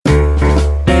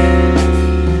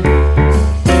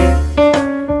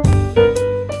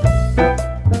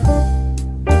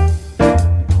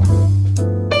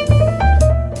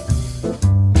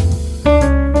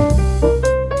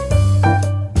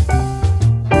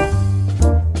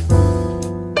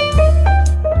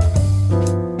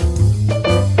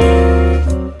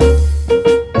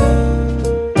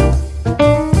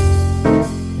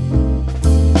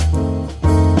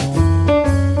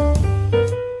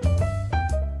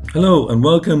Hello, and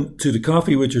welcome to the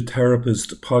Coffee with Your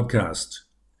Therapist podcast.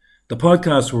 The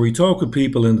podcast where we talk with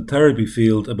people in the therapy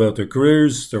field about their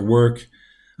careers, their work,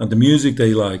 and the music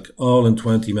they like, all in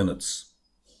 20 minutes.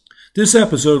 This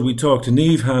episode, we talk to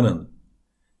Niamh Hannan,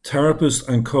 therapist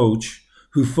and coach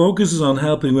who focuses on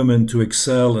helping women to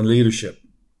excel in leadership.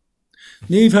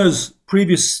 Niamh has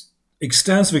previous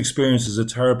extensive experience as a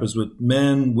therapist with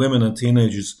men, women, and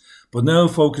teenagers, but now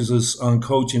focuses on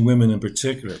coaching women in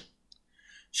particular.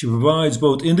 She provides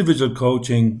both individual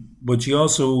coaching, but she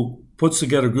also puts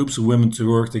together groups of women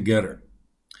to work together.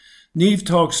 Niamh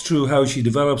talks through how she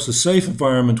develops a safe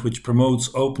environment which promotes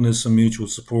openness and mutual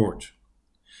support.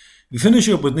 We finish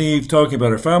up with Niamh talking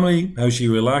about her family, how she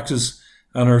relaxes,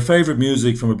 and her favourite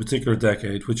music from a particular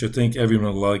decade, which I think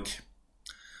everyone will like.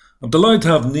 I'm delighted to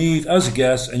have Niamh as a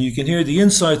guest, and you can hear the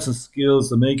insights and skills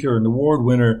that make her an award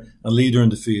winner and leader in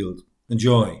the field.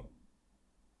 Enjoy.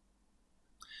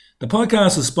 The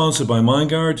podcast is sponsored by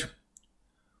MindGuard.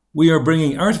 We are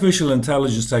bringing artificial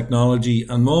intelligence technology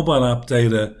and mobile app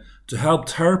data to help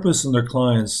therapists and their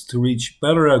clients to reach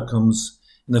better outcomes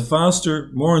in a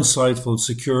faster, more insightful,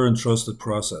 secure and trusted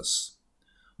process.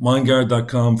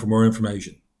 Mindguard.com for more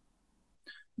information.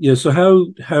 Yeah, so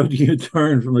how do you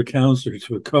turn from a counselor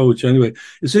to a coach? Anyway,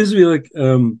 it seems to be like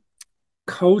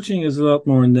coaching is a lot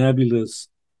more nebulous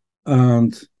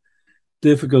and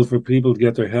difficult for people to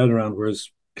get their head around,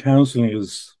 whereas counseling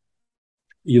is,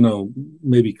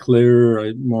 maybe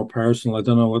clearer, more personal. I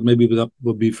don't know what, maybe that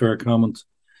would be a fair comment.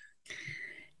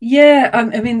 Yeah,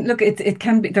 I mean, look, it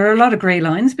can be. There are a lot of grey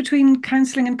lines between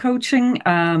counselling and coaching.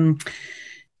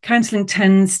 Counselling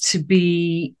tends to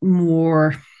be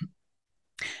more.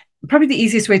 Probably the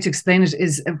easiest way to explain it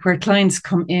is where clients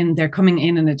come in, they're coming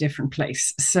in a different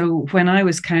place. So when I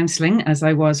was counselling, as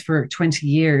I was for 20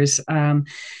 years,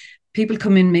 people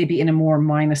come in maybe in a more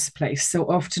minus place. So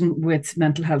often with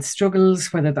mental health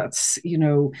struggles, whether that's,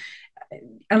 and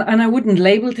I wouldn't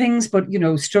label things, but,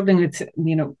 struggling with,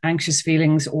 anxious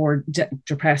feelings or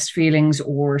depressed feelings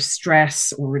or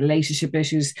stress or relationship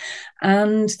issues.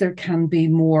 And there can be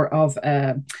more of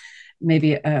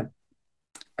maybe a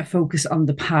focus on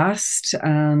the past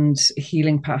and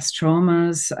healing past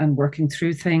traumas and working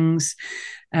through things.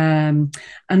 And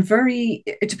very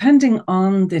depending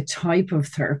on the type of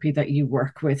therapy that you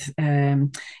work with,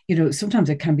 sometimes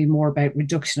it can be more about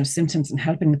reduction of symptoms and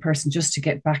helping the person just to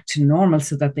get back to normal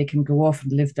so that they can go off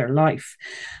and live their life.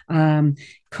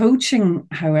 Coaching,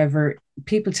 however,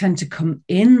 people tend to come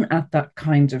in at that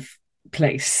kind of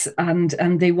place and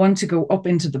they want to go up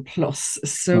into the plus,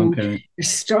 so Okay. you're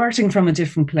starting from a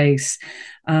different place.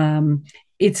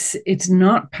 It's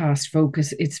not past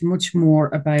focus, it's much more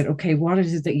about, okay, what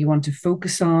is it that you want to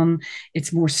focus on.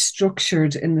 It's more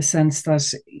structured in the sense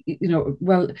that,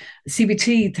 well,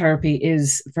 CBT therapy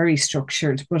is very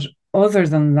structured, but other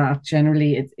than that,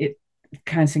 generally it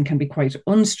counseling can be quite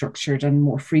unstructured and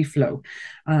more free flow.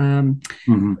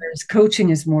 Mm-hmm. Whereas coaching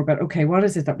is more about, okay, what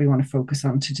is it that we want to focus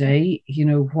on today?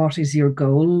 What is your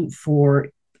goal for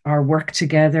our work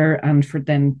together, and for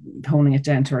then honing it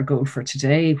down to our goal for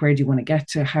today? Where do you want to get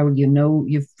to? How will you know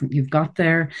you've got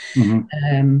there?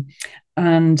 Mm-hmm. Um,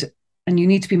 and and you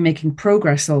need to be making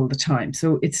progress all the time.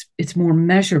 So it's more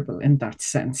measurable in that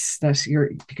sense, that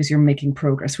because you're making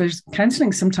progress. Whereas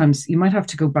counseling, sometimes you might have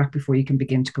to go back before you can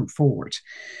begin to come forward.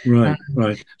 Um, Right,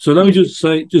 right. So let me just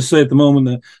say at the moment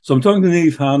that so I'm talking to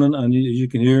Niamh Hannan, and as you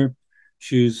can hear,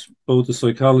 she's both a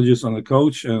psychologist and a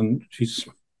coach, and she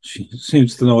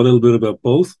seems to know a little bit about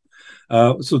both.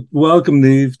 So welcome,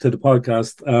 Niamh, to the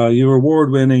podcast. You're award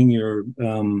winning.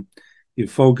 You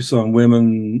focus on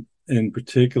women in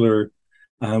particular,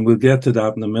 and we'll get to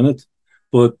that in a minute.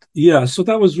 But yeah, so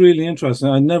that was really interesting.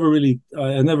 I never really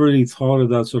thought of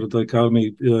that sort of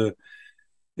dichotomy,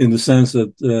 in the sense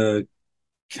that.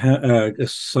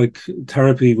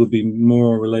 Psychotherapy would be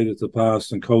more related to the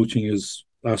past, and coaching is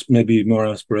maybe more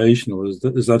aspirational.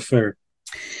 Is that fair?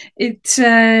 it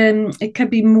can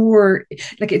be more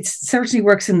like, it certainly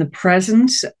works in the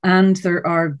present, and there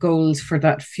are goals for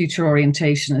that future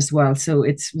orientation as well. So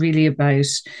it's really about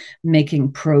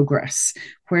making progress.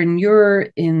 When you're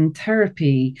in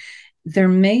therapy, there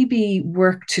may be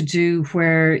work to do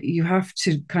where you have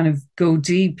to kind of go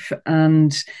deep,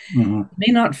 and Mm-hmm.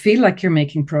 may not feel like you're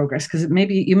making progress because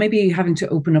you may be having to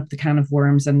open up the can of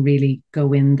worms and really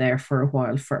go in there for a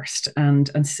while first, and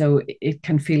so it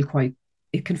can feel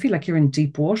like you're in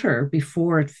deep water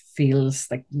before it feels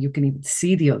like you can even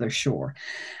see the other shore.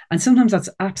 And sometimes that's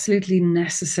absolutely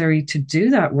necessary to do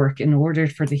that work in order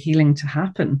for the healing to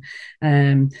happen,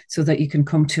 so that you can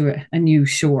come to a new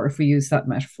shore, if we use that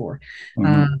metaphor.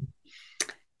 Mm-hmm. Um,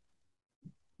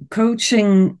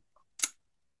 Coaching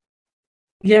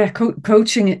Yeah,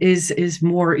 coaching is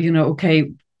more,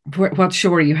 okay, what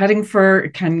show are you heading for?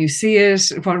 Can you see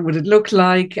it? What would it look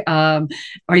like? Are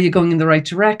you going in the right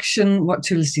direction? What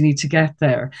tools do you need to get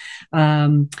there?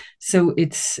 Um, so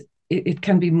it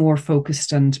can be more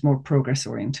focused and more progress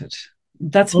oriented.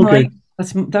 That's my Okay.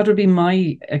 that would be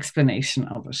my explanation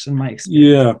of it and my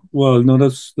experience. Yeah, well, no,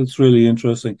 that's really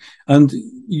interesting. And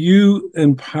you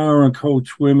empower and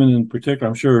coach women in particular.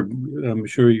 I'm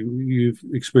sure you've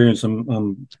experienced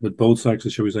them with both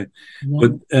sexes, shall we say?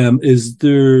 But Yeah. is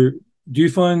there? Do you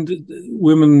find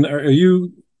women? Are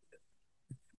you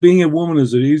being a woman?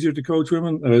 Is it easier to coach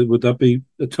women? Would that be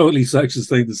a totally sexist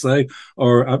thing to say?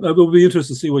 Or I would be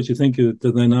interested to see what you think of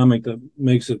the dynamic that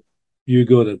makes it you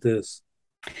good at this.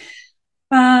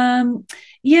 Um,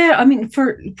 yeah, I mean,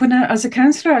 for as a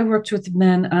counselor, I worked with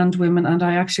men and women, and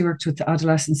I actually worked with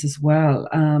adolescents as well.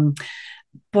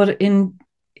 But in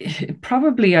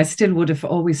probably, I still would have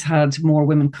always had more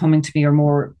women coming to me, or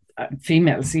more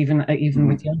females, even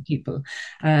with Mhm. young people.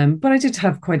 But I did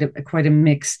have quite a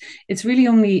mix. It's really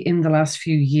only in the last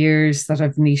few years that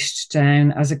I've niched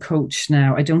down as a coach.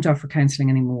 Now I don't offer counselling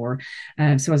anymore.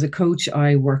 So as a coach,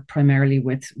 I work primarily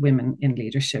with women in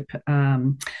leadership.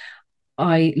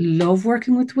 I love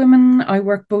working with women. I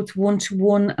work both one to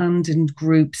one and in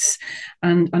groups,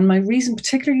 and my reason,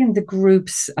 particularly in the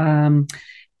groups,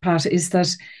 Pat, is that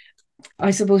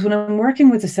I suppose when I'm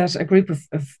working with a group of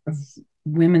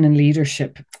women in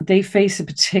leadership, they face a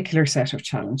particular set of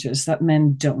challenges that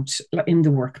men don't in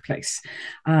the workplace.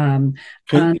 Um,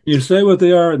 Can and you say what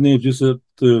they are, Niamh, just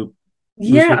to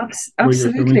yeah, where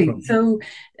you're coming absolutely. from?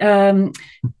 Um,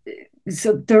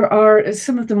 so there are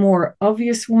some of the more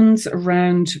obvious ones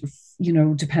around,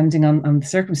 depending on the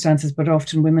circumstances, but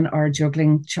often women are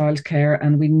juggling childcare.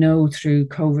 And we know through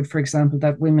COVID, for example,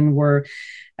 that women were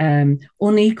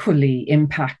unequally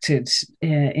impacted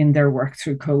in their work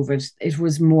through COVID. It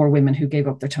was more women who gave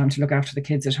up their time to look after the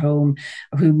kids at home,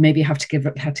 who maybe had to give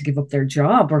up their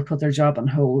job or put their job on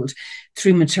hold.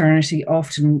 Through maternity,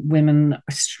 often women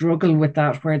struggle with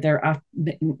that, where they're at,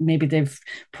 maybe they've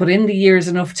put in the years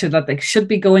enough to that they should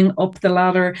be going up the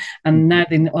ladder, and now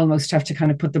they almost have to kind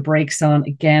of put the brakes on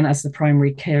again as the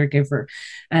primary caregiver.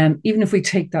 Even if we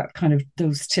take that kind of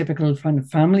those typical kind of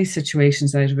family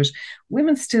situations out of it,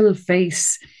 women still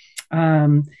face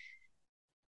um,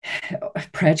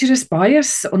 prejudice,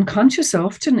 bias, unconscious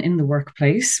often in the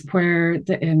workplace, where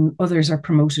others are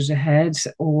promoted ahead,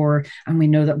 and we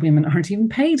know that women aren't even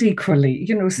paid equally,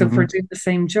 so for Hmm. doing the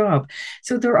same job.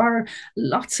 So there are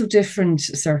lots of different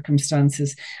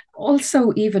circumstances.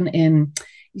 Also, even in,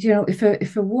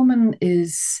 if a woman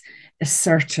is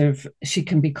assertive, she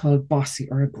can be called bossy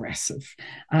or aggressive,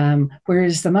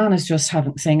 whereas the man is just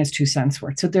saying his 2 cents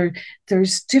worth. So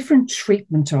there's different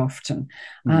treatment often.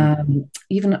 Hmm.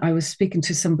 Even I was speaking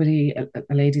to somebody,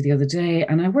 a lady the other day,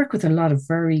 and I work with a lot of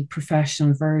very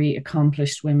professional, very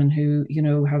accomplished women who,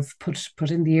 have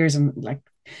put in the years and, like,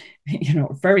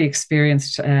 very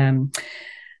experienced.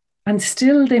 And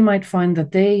still, they might find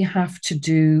that they have to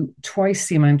do twice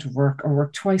the amount of work or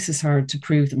work twice as hard to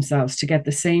prove themselves to get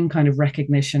the same kind of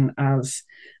recognition as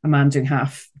a man doing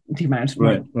half the amount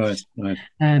Right, might. right,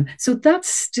 right, So that's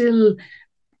still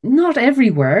not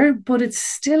everywhere, but it's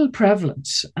still prevalent.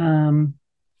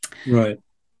 right.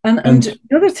 And And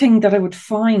the other thing that I would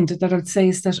find that I would say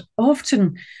is that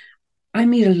often I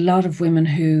meet a lot of women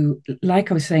who,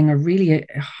 like I was saying, are really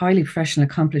highly professional,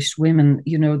 accomplished women,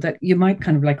 that you might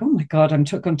kind of like, oh my God, I'm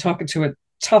talking to a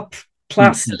top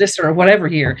class mhm. solicitor or whatever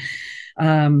here.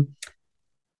 Um,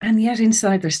 and yet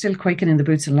inside they're still quaking in the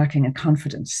boots and lacking in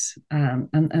confidence. And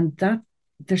that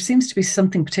there seems to be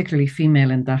something particularly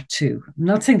female in that too. I'm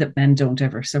not saying that men don't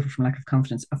ever suffer from lack of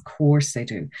confidence. Of course they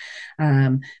do.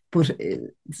 But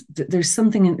there's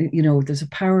something in, there's a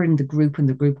power in the group when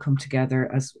the group come together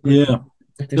as Yeah.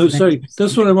 that No, there's sorry,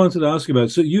 that's what I control. wanted to ask you about.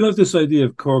 So you have this idea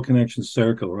of core connection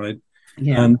circle, right?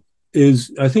 Yeah. And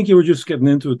I think you were just getting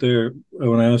into it there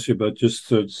when I asked you about, just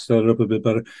to set it up a bit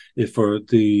better, if for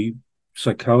the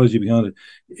psychology behind it.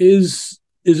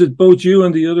 Is it both you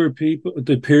and the other people,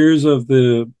 the peers of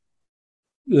in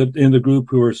the group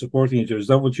who are supporting each other? Is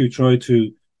that what you try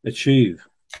to achieve?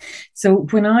 So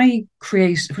when I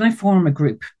form a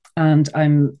group, and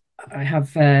I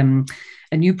have a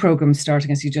new program starting,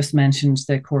 as you just mentioned,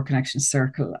 the Core Connection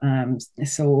Circle.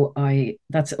 So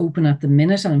that's open at the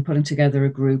minute, and I'm putting together a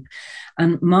group.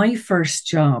 And my first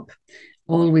job,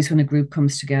 always when a group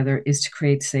comes together, is to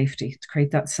create safety, to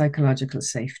create that psychological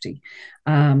safety,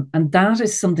 and that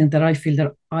is something that I feel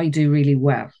that I do really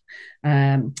well.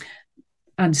 Um,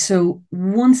 And so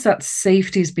once that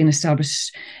safety has been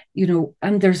established,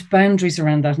 and there's boundaries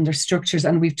around that and there's structures,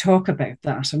 and we've talked about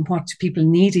that and what people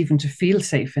need even to feel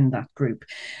safe in that group,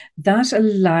 that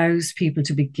allows people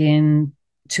to begin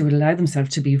to allow themselves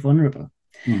to be vulnerable.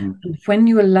 Mm-hmm. And when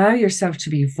you allow yourself to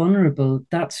be vulnerable,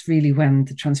 that's really when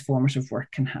the transformative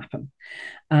work can happen.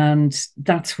 And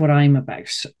that's what I'm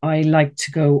about. I like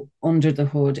to go under the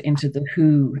hood into the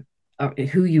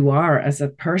who you are as a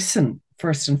person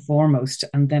first and foremost,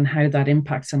 and then how that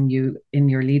impacts on you in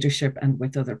your leadership and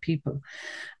with other people,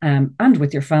 and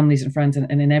with your families and friends,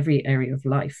 and in every area of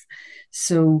life.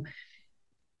 So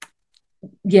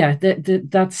yeah,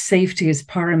 that safety is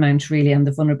paramount really, and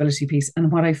the vulnerability piece.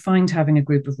 And what I find having a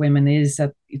group of women is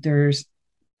that there's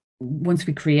once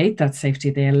we create that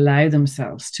safety, they allow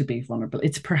themselves to be vulnerable.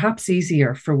 It's perhaps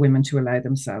easier for women to allow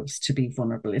themselves to be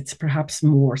vulnerable. It's perhaps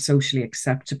more socially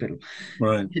acceptable,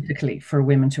 Right. typically, for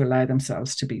women to allow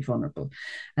themselves to be vulnerable,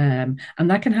 and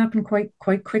that can happen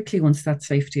quite quickly once that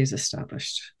safety is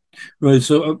established. Right.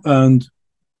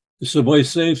 So by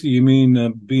safety, you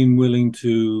mean being willing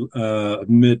to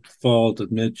admit fault,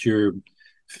 admit your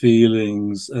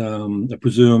feelings. I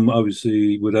presume,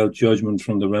 obviously, without judgment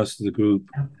from the rest of the group.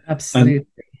 And Absolutely,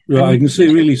 right, and I you can see need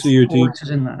to really be see your team.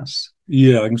 supported in that.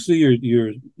 Yeah, I can see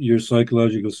your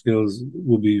psychological skills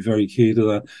will be very key to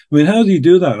that. I mean, how do you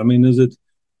do that? I mean,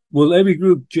 will every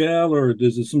group gel, or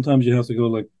does it sometimes you have to go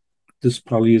like this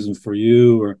probably isn't for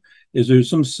you, or is there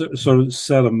some sort of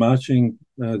set of matching?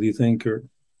 Do you think, or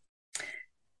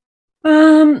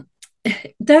Um,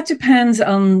 that depends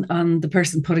on the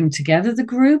person putting together the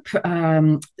group.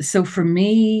 So for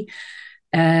me,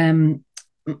 um,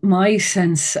 my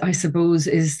sense, I suppose,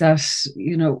 is that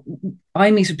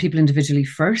I meet with people individually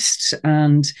first,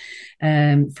 and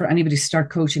for anybody to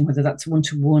start coaching, whether that's one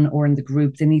to one or in the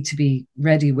group, they need to be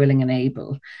ready, willing, and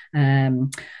able. Um,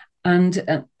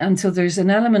 and so there's an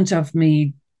element of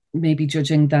me maybe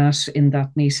judging that in that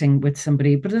meeting with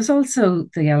somebody, but there's also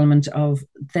the element of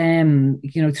them,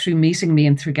 through meeting me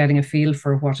and through getting a feel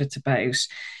for what it's about,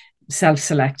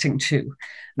 self-selecting too.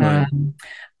 right?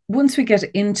 Once we get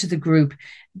into the group,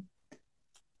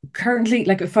 currently,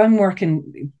 like if I'm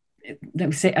working, let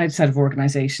me say, outside of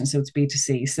organizations, so it's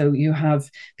B2C, so you have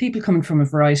people coming from a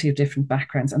variety of different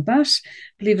backgrounds, and that,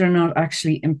 believe it or not,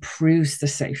 actually improves the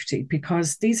safety,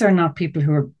 because these are not people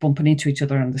who are bumping into each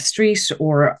other on the street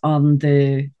or on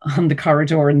the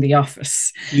corridor in the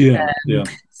office. Yeah, um, yeah,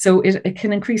 so it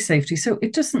can increase safety. So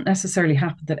it doesn't necessarily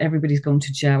happen that everybody's going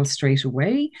to gel straight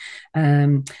away.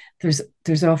 um,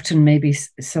 there's often maybe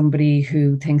somebody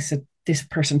who thinks that this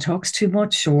person talks too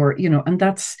much, or and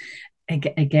that's,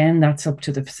 again, that's up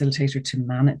to the facilitator to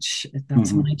manage.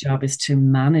 That's hmm my job, is to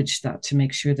manage that, to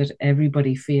make sure that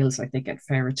everybody feels like they get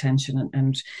fair attention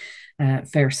and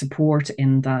fair support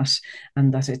in that,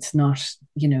 and that it's not,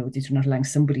 they're not allowing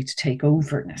somebody to take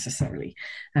over necessarily.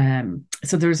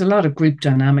 So there's a lot of group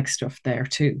dynamic stuff there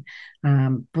too.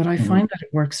 But I hmm find that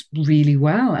it works really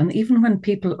well. And even when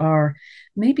people are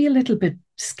maybe a little bit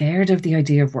scared of the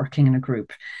idea of working in a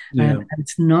group, yeah. and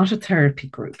it's not a therapy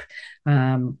group,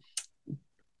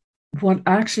 what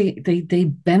actually they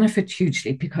benefit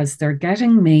hugely, because they're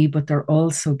getting me, but they're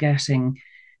also getting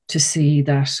to see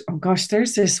that, oh gosh,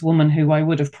 there's this woman who I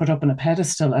would have put up on a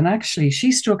pedestal, and actually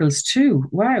she struggles too.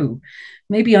 Wow,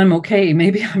 maybe I'm okay.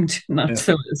 Maybe I'm not Yeah,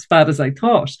 so as bad as I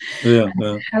thought. yeah, And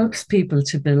yeah. it helps people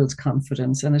to build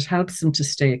confidence, and it helps them to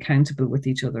stay accountable with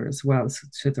each other as well, so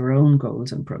to their own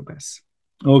goals and progress.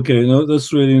 Okay, no,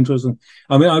 that's really interesting.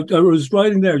 I mean, I was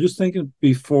writing there, just thinking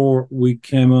before we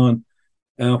came on,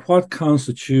 what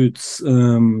constitutes,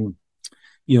 we're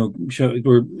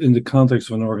in the context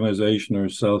of an organization or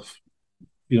self,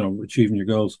 achieving your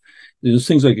goals. There's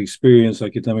things like experience,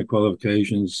 academic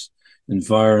qualifications,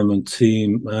 environment,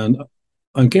 team, and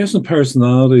I'm guessing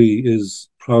personality is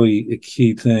probably a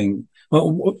key thing.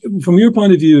 Well, from your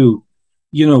point of view,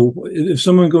 if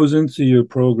someone goes into your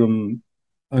program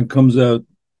and comes out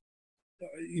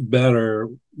better,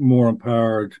 more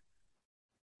empowered,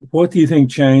 what do you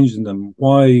think changed in them?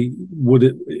 Why would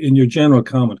it, in your general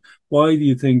comment, why do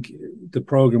you think the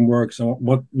program works, and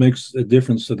what makes a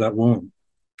difference to that one?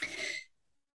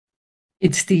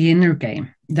 It's the inner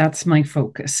game. That's my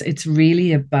focus. It's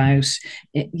really about,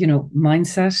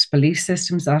 mindset, belief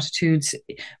systems, attitudes,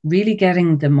 really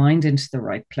getting the mind into the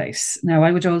right place. Now,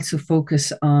 I would also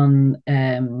focus on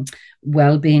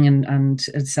well-being and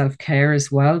self-care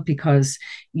as well, because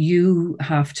you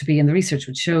have to be, and the research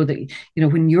would show that,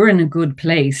 when you're in a good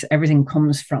place, everything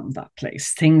comes from that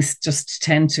place. Things just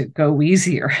tend to go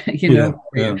easier, Yeah, for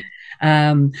you.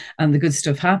 yeah. And the good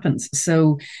stuff happens.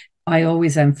 So I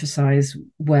always emphasize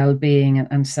well-being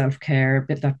and self-care,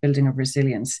 but that building of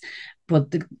resilience.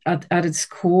 But at its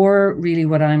core, really,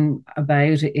 what I'm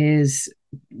about is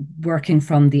working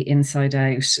from the inside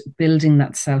out, building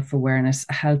that self-awareness,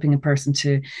 helping a person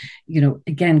to,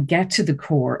 again, get to the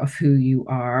core of who you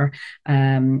are,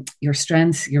 your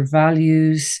strengths, your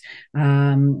values,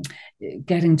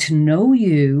 getting to know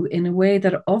you in a way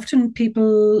that often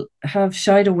people have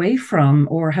shied away from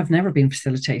or have never been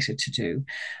facilitated to do.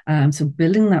 So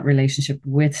building that relationship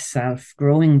with self,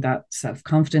 growing that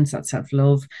self-confidence, that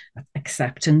self-love, that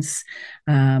acceptance,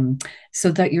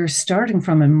 so that you're starting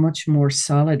from a much more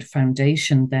solid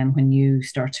foundation than when you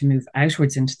start to move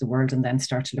outwards into the world and then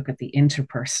start to look at the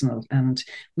interpersonal. And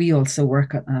we also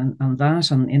work on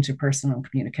that, on interpersonal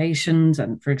communications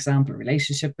and, for example,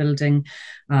 relationship building.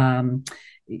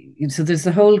 So there's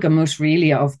the whole gamut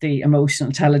really of the emotional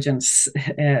intelligence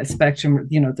spectrum.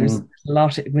 There's a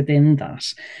lot within that.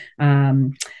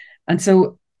 And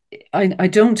so I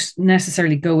don't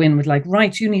necessarily go in with like,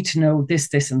 right, you need to know this,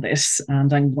 this, and this,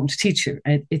 and I'm going to teach you.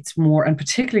 It's more, and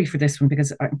particularly for this one,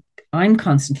 because I'm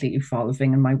constantly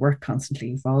evolving and my work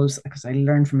constantly evolves because I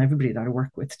learn from everybody that I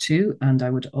work with too. And I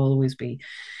would always be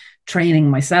training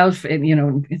myself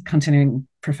in, continuing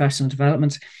professional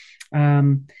development.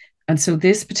 And so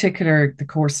this particular, the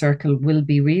core circle will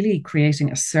be really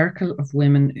creating a circle of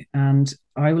women, and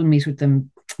I will meet with them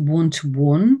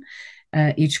one-to-one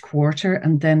each quarter.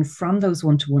 And then from those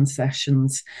one-to-one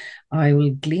sessions, I will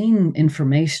glean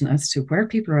information as to where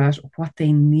people are at, what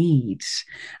they need,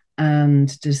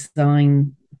 and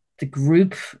design the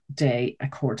group day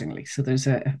accordingly. So there's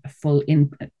a full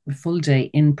day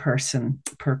in person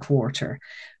per quarter,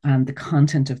 and the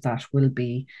content of that will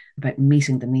be about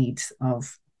meeting the needs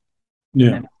of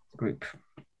the group.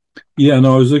 Yeah,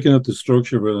 no, I was looking at the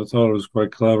structure, but I thought it was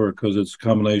quite clever because it's a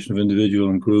combination of individual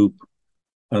and group,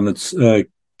 and it's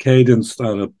cadenced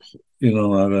at a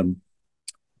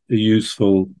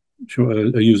useful.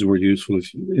 I use the word useful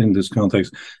in this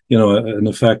context. An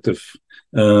effective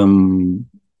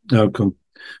outcome.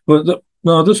 But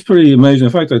no, that's pretty amazing.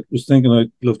 In fact, I was thinking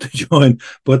I'd love to join,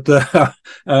 but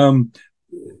and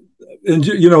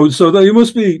so that you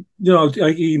must be, you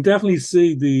can definitely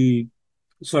see the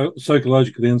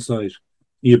psychological insight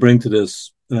you bring to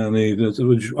this,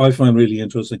 which I find really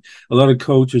interesting. A lot of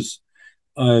coaches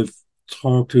I've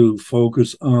talked to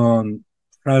focus on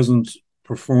present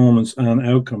performance and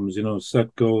outcomes,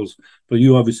 set goals, but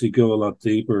you obviously go a lot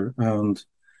deeper and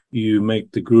you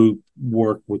make the group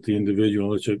work with the individual,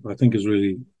 which I think is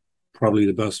really probably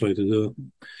the best way to do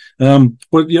it.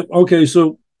 But yeah, okay,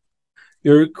 so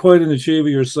you're quite an achiever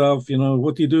yourself.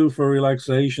 What do you do for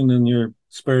relaxation in your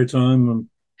spare time?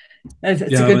 It's a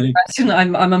good question.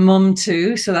 I'm a mum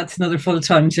too, so that's another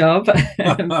full-time job.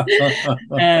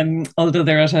 Although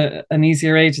they're at an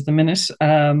easier age at the minute.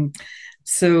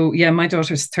 So yeah, my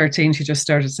daughter's 13. She just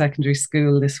started secondary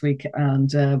school this week,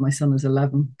 and my son is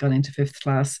 11, gone into 5th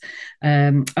class.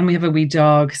 And we have a wee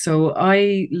dog. So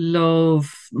I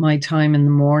love my time in the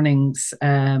mornings.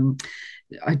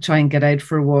 I try and get out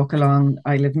for a walk along.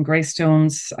 I live in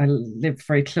Greystones. I live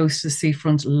very close to the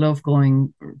seafront. Love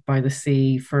going by the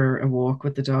sea for a walk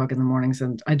with the dog in the mornings.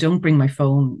 And I don't bring my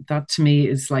phone. That to me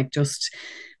is like just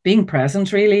being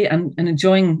present really, and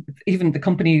enjoying even the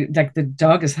company. Like the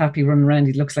dog is happy running around.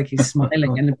 He looks like he's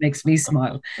smiling and it makes me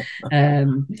smile.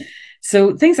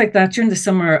 So things like that. During the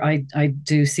summer, I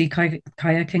do sea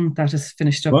kayaking. That has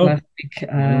finished up last week.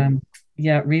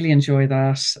 Yeah, really enjoy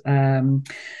that.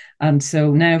 And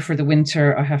so now for the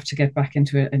winter, I have to get back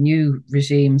into a new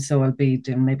regime. So I'll be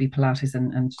doing maybe Pilates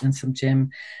and some gym.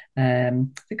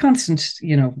 The constant,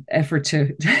 effort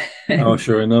to oh,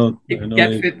 sure, I know.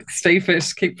 Get fit, stay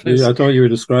fit, keep fit. Yeah, I thought you were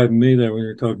describing me there when you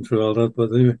were talking through all that,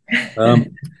 but anyway.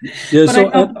 Yeah. But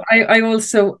so I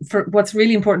also, for what's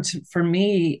really important for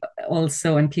me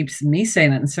also, and keeps me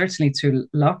sane, and certainly through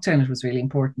lockdown, it was really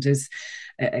important, is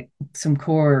some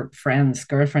core friends,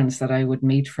 girlfriends that I would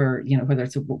meet for, whether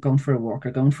it's going for a walk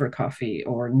or going for a coffee,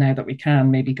 or now that we can,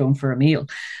 maybe going for a meal.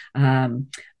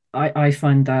 I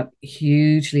find that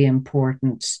hugely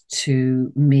important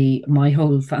to me. My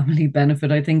whole family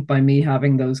benefit, I think, by me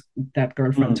having that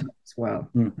girlfriend as well.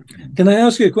 Can I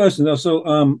ask you a question though? So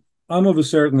I'm of a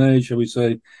certain age, shall we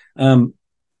say, and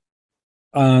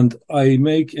I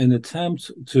make an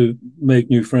attempt to make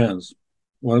new friends.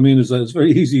 What I mean is that it's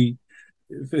very easy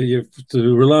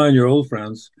to rely on your old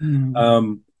friends.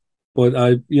 But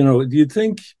do you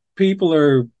think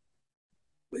people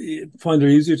find it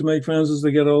easier to make friends as they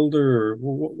get older,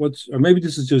 or or maybe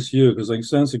this is just you, because I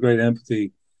sense a great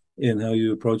empathy in how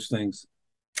you approach things.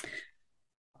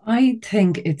 I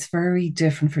think it's very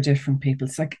different for different people.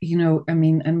 It's like, I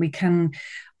mean, and we can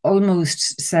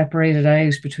almost separate it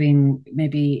out between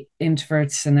maybe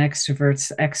introverts and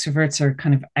extroverts. Extroverts are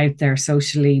kind of out there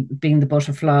socially, being the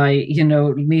butterfly,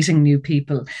 meeting new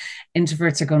people.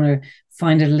 Introverts are going to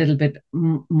find it a little bit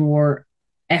more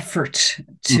effort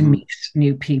to Hmm. meet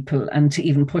new people and to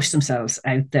even push themselves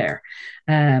out there.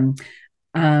 Um,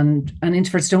 and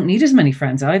introverts don't need as many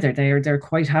friends either. They're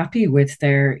quite happy with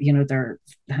their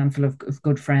handful of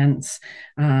good friends,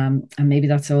 and maybe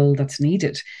that's all that's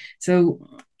needed. So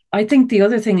I think the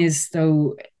other thing is,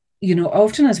 though,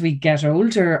 often as we get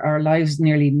older, our lives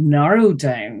nearly narrow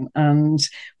down, and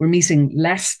we're meeting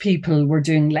less people, we're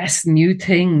doing less new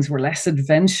things, we're less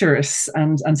adventurous,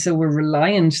 and so we're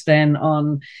reliant then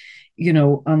on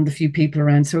the few people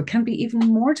around. So it can be even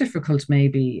more difficult,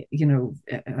 maybe,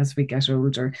 as we get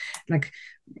older. Like,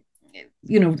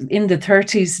 in the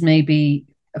 30s, maybe,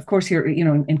 of course, you're,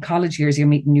 in college years, you're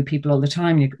meeting new people all the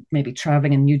time. You're maybe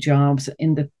traveling in new jobs.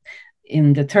 In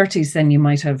the 30s, then you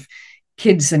might have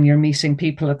kids and you're meeting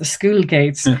people at the school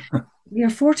gates. Your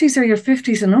 40s or your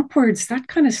 50s and upwards, that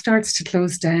kind of starts to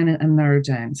close down and narrow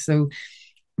down. So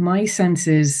my sense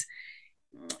is,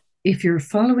 if you're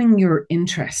following your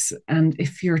interests and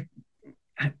if you're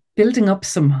building up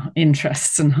some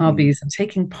interests and Hmm. hobbies and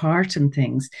taking part in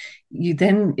things,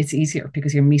 it's easier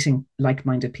because you're meeting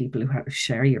like-minded people who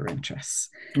share your interests.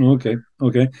 Okay,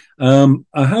 okay.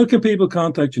 How can people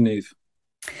contact you, Niamh?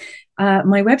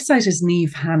 My website is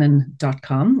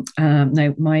niamhhannan.com.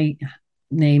 Now, my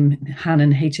name,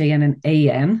 Hannan,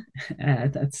 Hannan,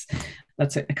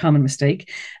 that's a common mistake.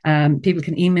 People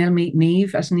can email me,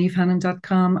 Niamh at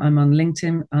niamhhannan.com. I'm on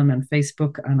LinkedIn, I'm on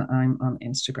Facebook, and I'm on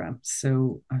Instagram.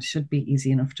 So I should be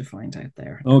easy enough to find out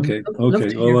there. And Okay, love okay.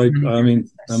 to hear Well, from any of I your mean,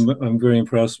 listeners. I'm very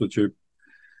impressed with your.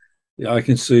 Yeah, I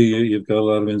can see you've got a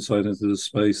lot of insight into this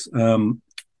space.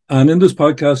 And in this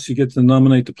podcast, you get to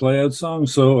nominate the play out song.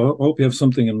 So I hope you have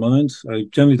something in mind. I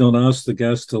generally don't ask the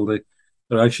guests till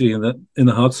they're actually in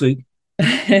the hot seat.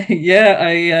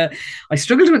 Yeah, I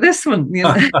struggled with this one,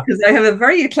 because I have a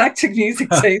very eclectic music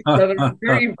taste and a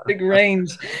very big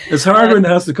range. It's hard when it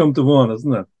has to come to one,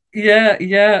 isn't it? Yeah,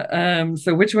 yeah.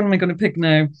 So which one am I going to pick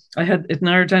now? I had it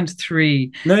narrowed down to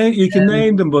three. You can Um,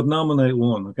 name them, but nominate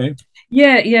one. Okay.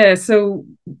 yeah, yeah. So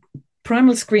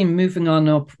Primal Scream, Moving On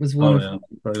Up was one Oh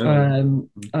of yeah. Right.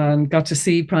 and got to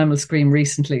see Primal Scream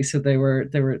recently, so they were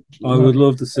I would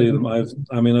love to see them. lovely.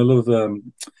 I mean, I love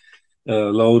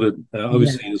Loaded. Yeah,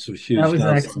 Obviously, it's a that huge was dance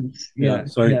song. excellent. Yeah. Yeah,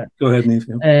 Sorry. yeah. Go ahead,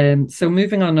 Neve. So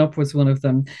Moving On Up was one of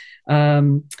them.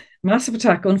 Um, Massive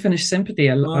Attack, Unfinished Sympathy.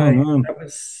 Oh man, That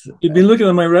was. you've been looking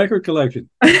at my record collection.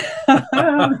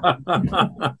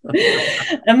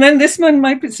 And then this one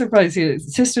might surprise you.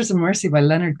 Sisters of Mercy by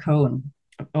Leonard Cohen.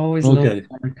 I've always loved Okay,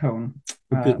 Leonard Cohen.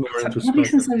 a bit more Probably introspective.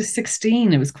 since I was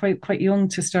 16. It was quite young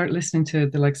to start listening to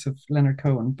the likes of Leonard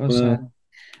Cohen, but Well,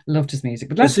 loved his music.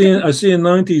 But I let's see. pick. I see a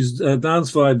 '90s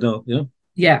dance vibe now. Yeah.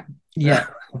 Yeah, yeah,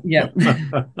 yeah.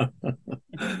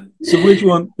 So which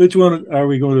one are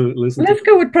we going to listen to? Let's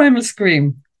go with Primal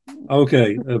Scream.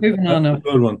 Okay, Moving on a up.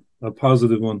 good one, a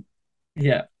positive one.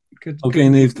 Yeah, good, Okay, good.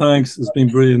 Neve, thanks. It's been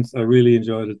brilliant. I really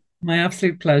enjoyed it. My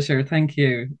absolute pleasure. Thank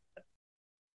you.